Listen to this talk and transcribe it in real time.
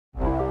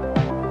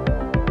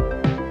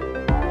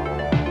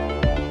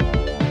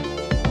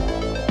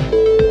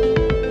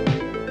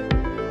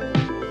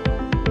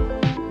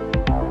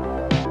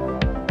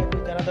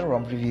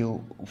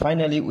review.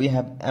 Finally, we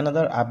have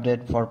another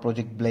update for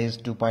Project Blaze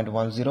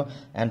 2.10,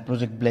 and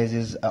Project Blaze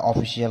is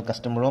official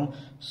custom ROM,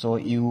 so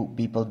you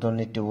people don't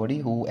need to worry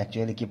who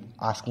actually keep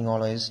asking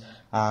always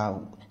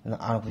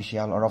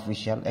unofficial or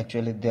official.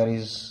 Actually there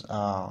is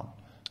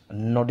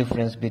no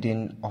difference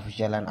between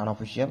official and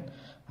unofficial.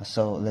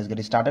 So let's get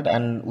it started,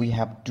 and we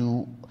have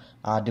two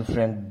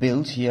different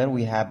builds here.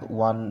 We have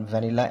one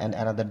vanilla and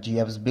another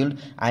GApps build.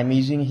 I'm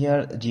using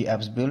here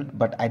GApps build,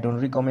 but I don't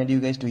recommend you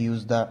guys to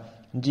use the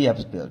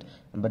GApps build.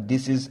 But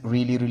this is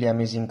really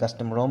amazing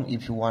custom ROM.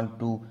 If you want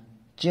to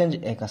change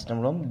a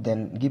custom ROM,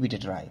 then give it a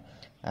try.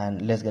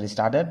 And let's get it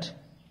started.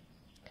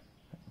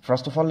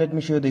 First of all, let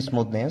me show you the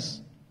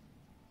smoothness.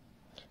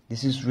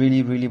 This is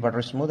really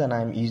butter smooth, and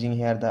I'm using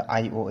here the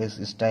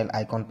iOS style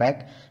icon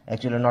pack.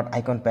 Actually not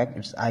icon pack,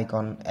 it's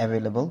icon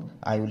available.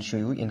 I will show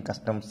you in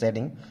custom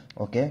setting.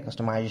 Okay,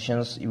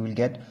 customizations you will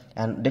get,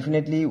 and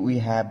definitely we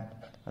have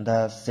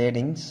the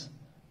settings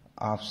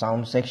of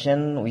sound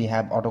section. We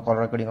have auto call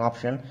recording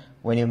option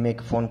when you make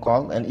a phone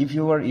call, and if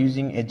you are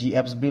using a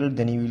GApps build,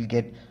 then you will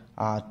get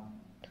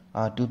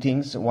two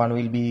things. One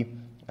will be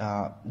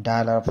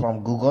dialer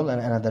from Google,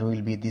 and another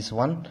will be this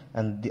one,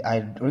 and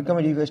I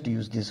recommend you guys to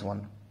use this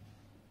one.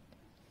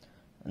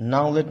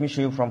 Now let me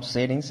show you from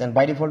settings, and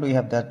by default we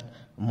have that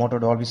Moto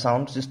Dolby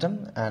sound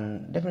system,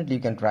 and definitely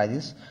you can try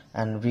this,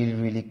 and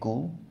really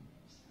cool.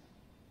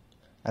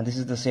 And this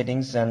is the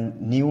settings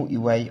and new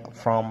UI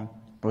from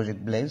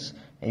Project Blaze.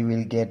 You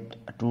will get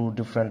two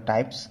different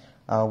types,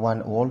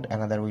 one old,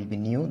 another will be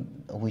new,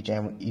 which I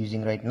am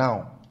using right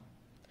now.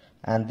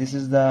 And this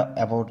is the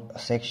about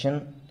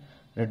section,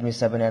 Redmi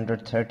 7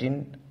 Android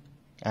 13,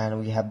 and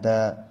we have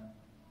the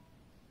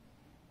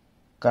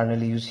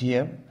kernel use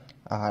here,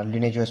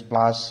 Lineage OS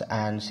Plus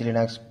and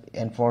Linux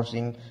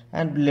enforcing,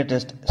 and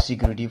latest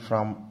security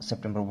from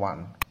September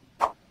 1.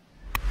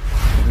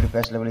 Security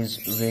patch level is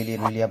really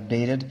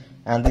updated,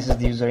 and this is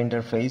the user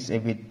interface, a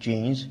bit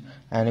changed.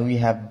 And we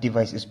have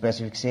device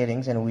specific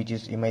settings, and which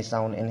is image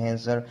sound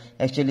enhancer.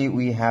 Actually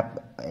we have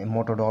a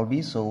Moto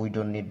Dolby, so we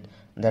don't need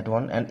that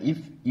one. And if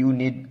you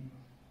need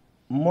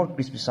more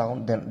crispy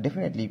sound, then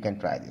definitely you can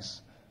try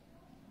this,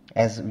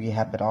 as we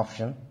have that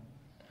option.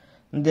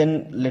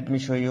 Then let me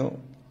show you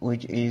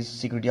which is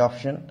security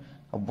option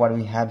of what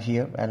we have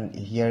here. And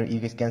here you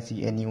guys can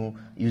see a new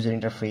user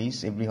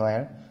interface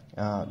everywhere,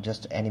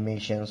 just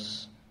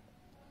animations.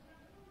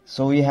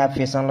 So we have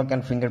face unlock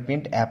and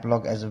fingerprint, app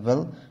lock as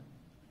well.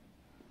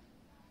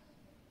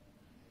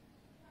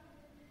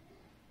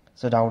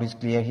 So doubt is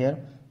clear here.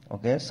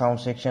 Okay,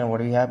 sound section, what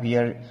do we have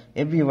here?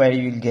 Everywhere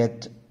you will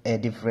get a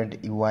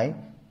different UI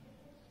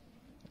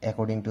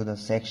according to the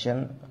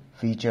section,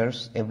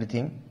 features,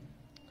 everything.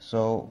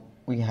 So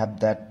we have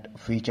that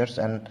features,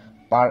 and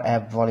per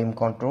app volume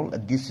control.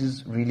 This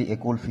is really a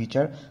cool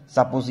feature.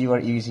 Suppose you are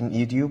using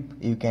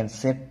YouTube, you can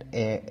set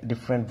a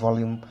different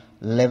volume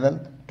level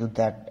to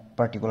that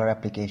particular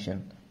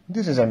application.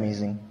 This is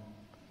amazing.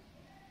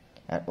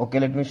 Okay,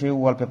 let me show you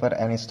wallpaper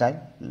and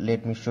style.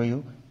 Let me show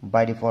you.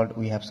 By default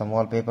we have some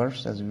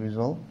wallpapers as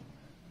usual.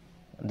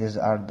 These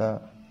are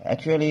the,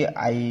 actually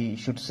I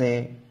should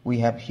say we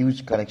have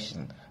huge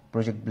collection.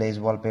 Project Blaze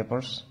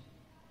wallpapers,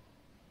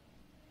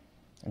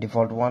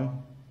 default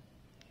one,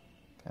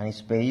 and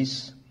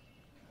space.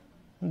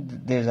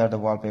 These are the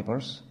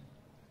wallpapers.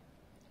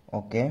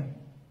 Okay,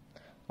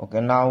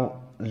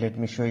 now let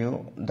me show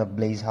you the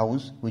Blaze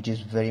house, which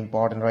is very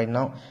important right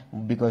now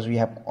because we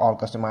have all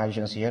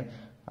customizations here.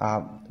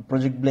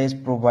 Project Blaze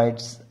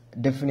provides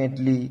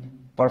definitely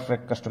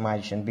perfect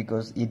customization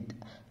because it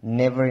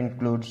never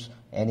includes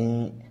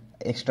any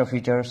extra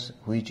features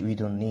which we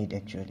don't need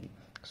actually.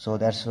 So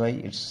that's why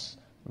it's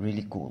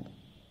really cool.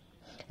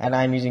 And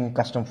I'm using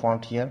custom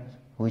font here,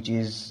 which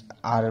is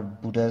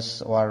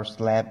Arbutus or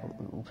Slab,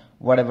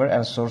 whatever,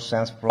 and Source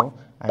Sans Pro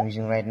I'm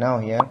using right now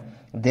here.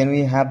 Then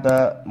we have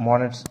the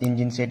modern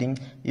engine setting.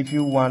 If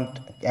you want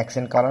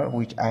accent color,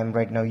 which I'm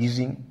right now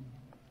using.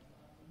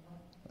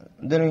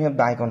 Then we have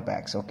the icon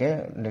packs.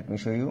 Okay, let me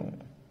show you.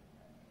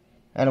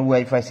 And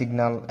Wi-Fi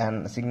signal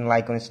and signal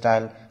icon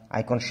style,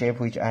 icon shape,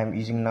 which I'm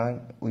using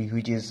now,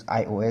 which is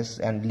iOS,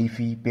 and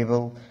leafy,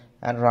 pebble,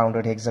 and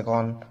rounded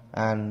hexagon,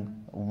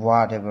 and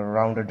whatever,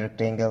 rounded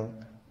rectangle.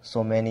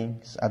 So many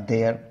are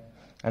there.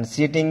 And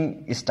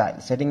setting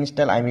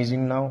style I'm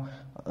using now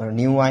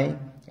new UI,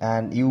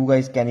 and you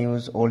guys can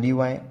use old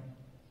UI.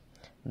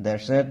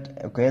 That's it.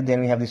 Okay,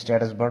 then we have the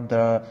status bar,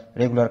 the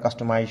regular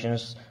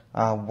customizations,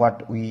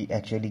 what we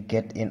actually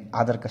get in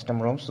other custom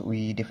ROMs,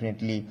 we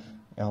definitely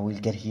will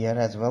get here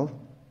as well.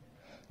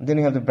 Then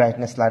we have the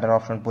brightness slider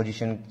option,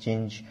 position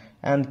change,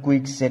 and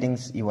quick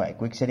settings UI.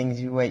 Quick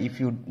settings UI, if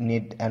you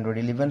need Android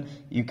 11,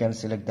 you can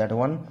select that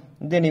one.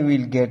 Then you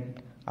will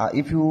get,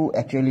 if you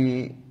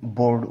actually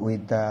bored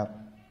with the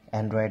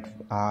Android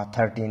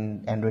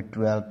 13, Android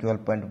 12,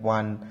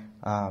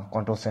 12.1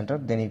 control center,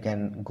 then you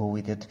can go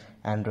with it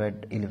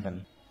Android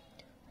 11.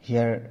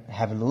 Here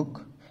have a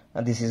look.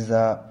 This is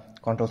the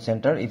control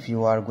center. If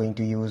you are going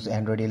to use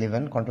Android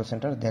 11 control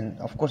center, then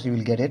of course you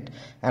will get it.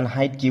 And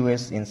hide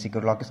QS in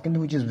secure lock screen,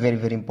 which is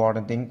very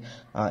important thing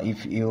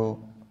if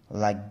you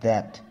like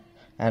that.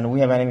 And we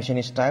have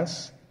animation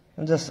styles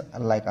just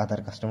like other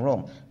custom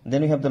ROM.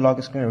 Then we have the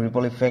lock screen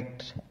ripple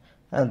effect,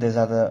 and these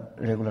are the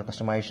regular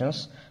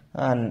customizations.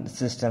 And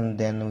system,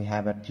 then we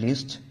have at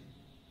least.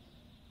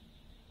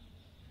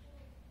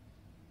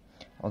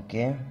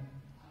 Okay,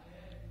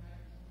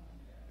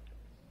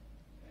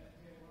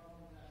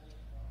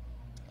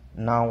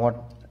 now what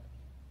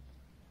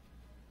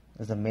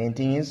is the main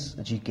thing is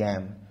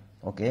Gcam.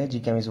 Okay,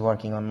 Gcam is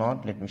working or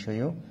not, let me show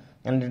you.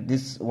 And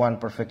this one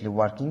perfectly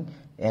working,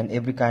 and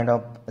every kind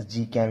of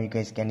Gcam you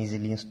guys can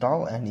easily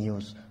install and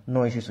use,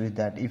 no issues with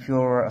that. If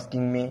you're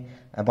asking me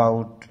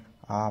about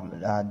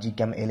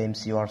Gcam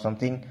LMC or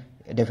something,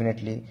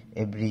 definitely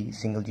every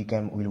single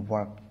Gcam will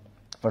work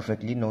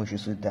perfectly, no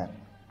issues with that.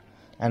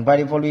 And by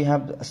default we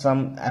have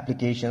some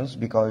applications,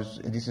 because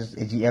this is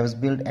a GFS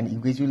build, and you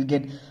guys will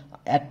get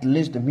at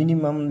least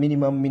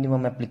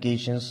minimum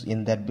applications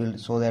in that build,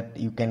 so that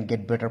you can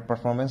get better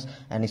performance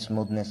and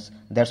smoothness.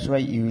 That's why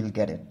you will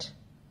get it.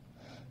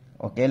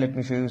 Okay, let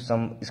me show you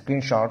some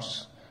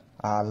screenshots.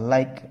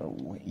 Like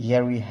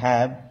here we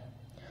have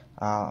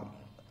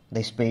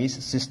the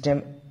space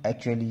system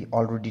actually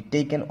already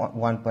taken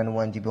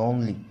 1.1 GB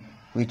only,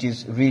 which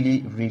is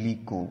really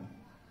cool.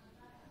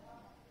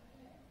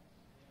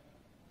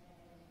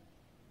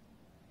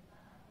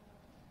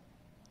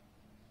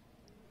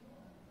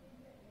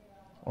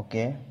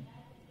 Okay,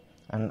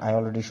 and I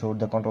already showed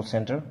the control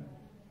center.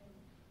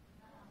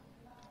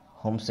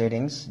 Home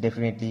settings,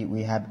 definitely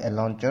we have a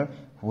launcher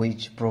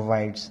which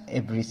provides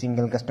every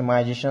single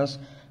customizations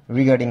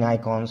regarding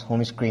icons,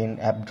 home screen,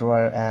 app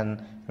drawer,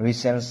 and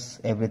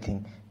recents,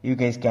 everything. You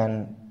guys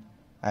can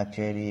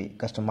actually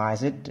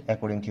customize it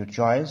according to your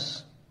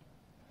choice.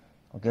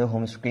 Okay,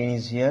 home screen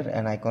is here,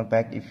 and icon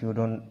pack. If you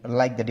don't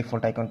like the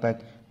default icon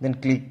pack, then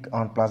click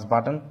on plus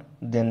button,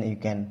 then you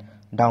can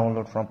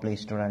download from Play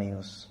Store and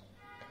use.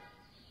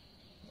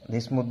 The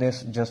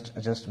smoothness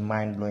just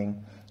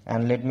mind-blowing.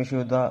 And let me show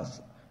you the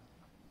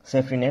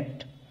safety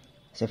net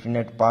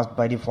passed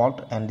by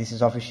default, and this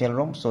is official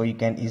ROM, so you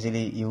can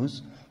easily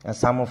use.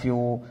 Some of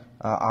you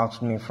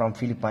asked me from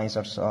Philippines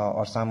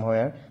or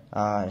somewhere,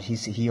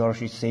 he or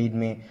she said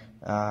me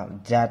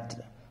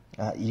that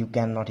you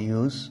cannot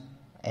use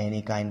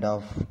any kind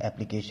of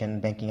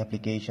application, banking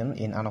application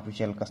in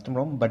unofficial custom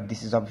ROM, but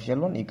this is official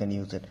one, you can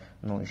use it,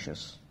 no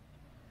issues.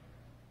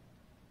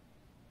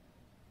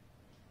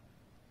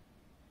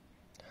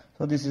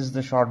 So this is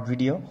the short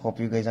video, hope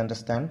you guys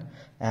understand.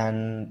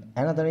 And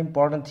another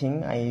important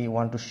thing I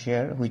want to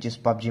share, which is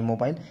PUBG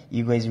Mobile.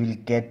 You guys will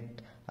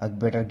get a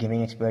better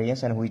gaming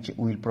experience, and which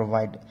will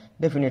provide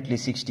definitely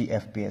 60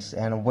 FPS.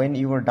 And when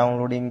you are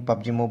downloading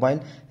PUBG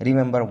Mobile,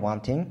 remember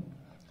one thing,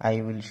 I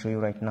will show you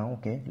right now.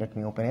 Okay, let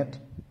me open it.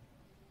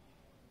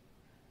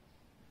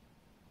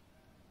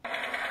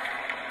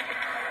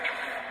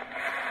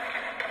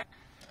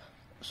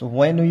 So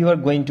when you are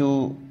going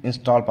to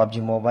install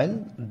PUBG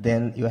Mobile,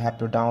 then you have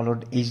to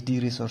download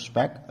HD resource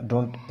pack.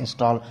 Don't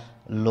install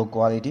low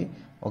quality.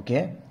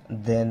 Okay,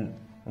 then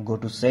go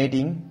to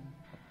setting,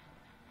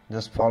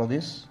 just follow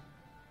this,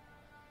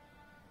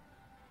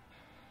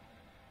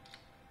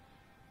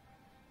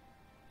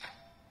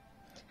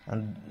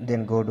 and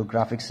then go to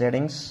graphics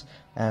settings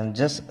and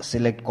just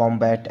select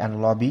combat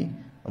and lobby,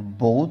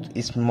 both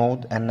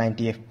smooth and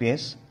 90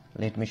 FPS.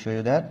 Let me show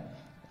you that,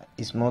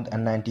 smooth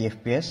and 90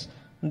 FPS.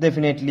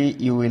 Definitely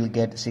you will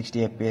get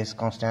 60 FPS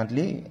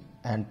constantly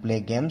and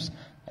play games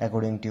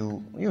according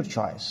to your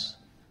choice.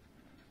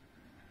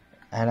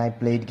 And I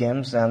played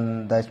games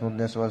and the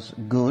smoothness was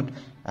good,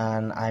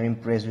 and I'm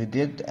impressed with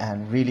it,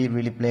 and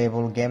really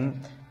playable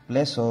game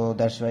play, so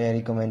that's why I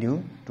recommend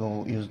you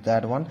to use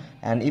that one.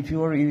 And if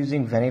you are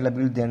using vanilla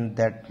build, then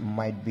that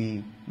might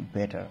be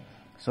better.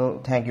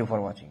 So thank you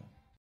for watching.